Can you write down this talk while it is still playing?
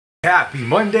Happy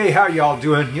Monday, how y'all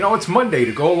doing? You know, it's Monday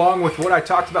to go along with what I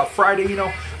talked about Friday. You know,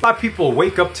 a lot of people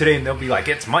wake up today and they'll be like,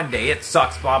 it's Monday, it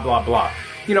sucks, blah, blah, blah.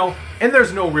 You know, and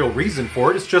there's no real reason for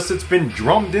it. It's just it's been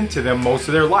drummed into them most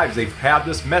of their lives. They've had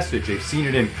this message. They've seen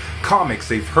it in comics.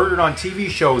 They've heard it on TV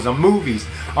shows, on movies,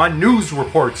 on news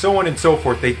reports, so on and so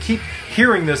forth. They keep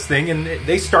hearing this thing and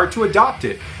they start to adopt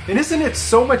it. And isn't it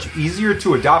so much easier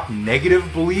to adopt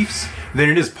negative beliefs than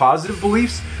it is positive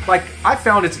beliefs? Like, I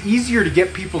found it's easier to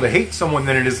get people to hate someone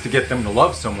than it is to get them to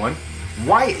love someone.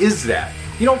 Why is that?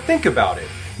 You know, think about it.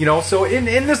 You know, so in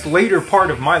this later part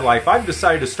of my life, I've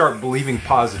decided to start believing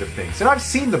positive things. And I've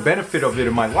seen the benefit of it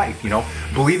in my life, you know,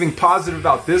 believing positive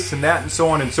about this and that and so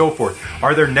on and so forth.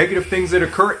 Are there negative things that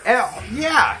occur?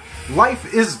 Yeah,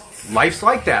 life's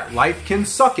like that. Life can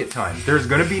suck at times. There's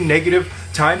going to be negative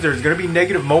times. There's going to be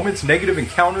negative moments, negative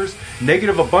encounters,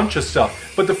 negative a bunch of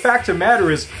stuff. But the fact of the matter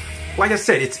is, like I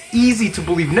said, it's easy to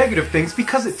believe negative things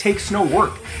because it takes no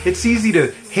work. It's easy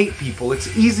to hate people.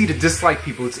 It's easy to dislike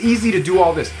people. It's easy to do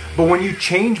all this. But when you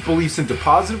change beliefs into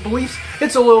positive beliefs,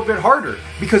 it's a little bit harder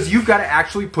because you've got to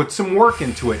actually put some work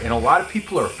into it. And a lot of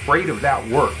people are afraid of that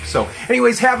work. So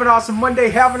anyways, have an awesome Monday.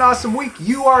 Have an awesome week.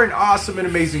 You are an awesome and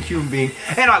amazing human being.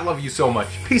 And I love you so much.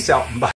 Peace out. Bye.